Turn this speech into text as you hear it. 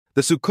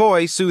The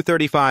Sukhoi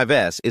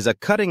Su-35S is a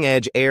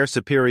cutting-edge air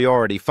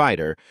superiority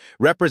fighter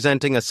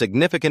representing a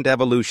significant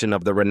evolution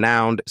of the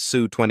renowned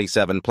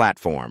Su-27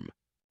 platform.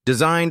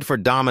 Designed for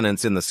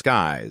dominance in the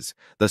skies,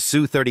 the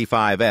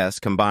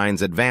Su-35S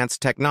combines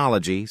advanced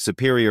technology,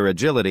 superior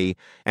agility,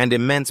 and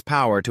immense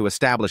power to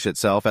establish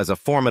itself as a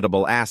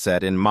formidable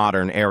asset in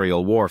modern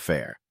aerial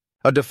warfare.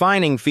 A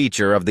defining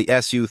feature of the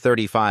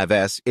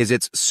Su-35S is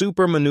its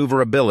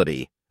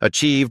supermaneuverability,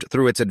 achieved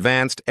through its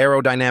advanced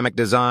aerodynamic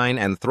design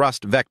and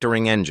thrust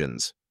vectoring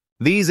engines.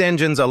 These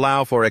engines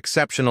allow for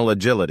exceptional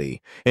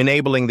agility,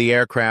 enabling the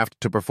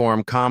aircraft to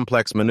perform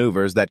complex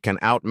maneuvers that can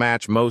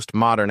outmatch most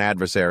modern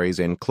adversaries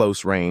in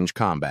close-range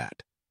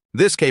combat.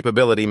 This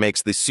capability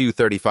makes the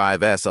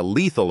Su-35S a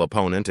lethal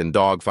opponent in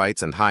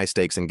dogfights and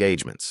high-stakes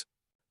engagements.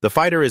 The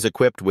fighter is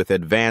equipped with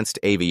advanced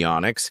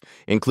avionics,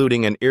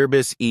 including an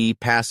Irbis-E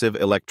passive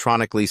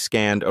electronically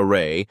scanned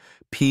array,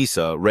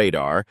 PESA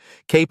radar,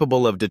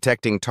 capable of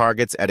detecting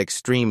targets at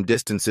extreme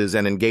distances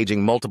and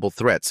engaging multiple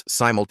threats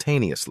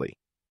simultaneously.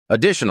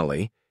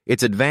 Additionally,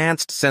 its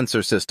advanced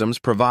sensor systems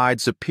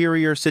provide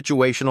superior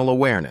situational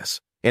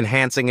awareness,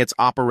 enhancing its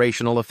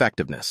operational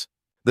effectiveness.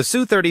 The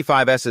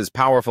Su-35S's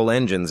powerful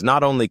engines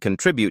not only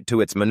contribute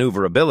to its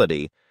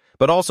maneuverability,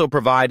 but also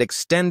provide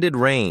extended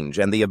range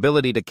and the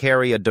ability to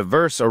carry a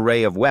diverse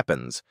array of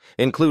weapons,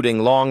 including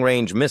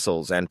long-range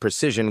missiles and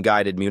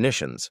precision-guided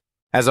munitions.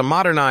 As a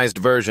modernized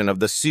version of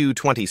the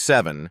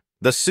Su-27,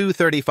 the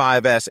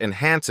Su-35S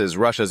enhances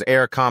Russia's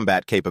air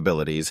combat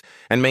capabilities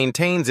and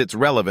maintains its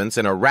relevance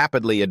in a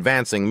rapidly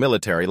advancing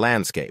military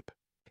landscape.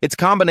 Its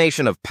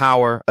combination of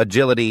power,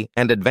 agility,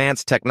 and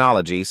advanced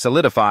technology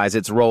solidifies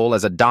its role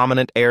as a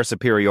dominant air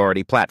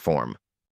superiority platform.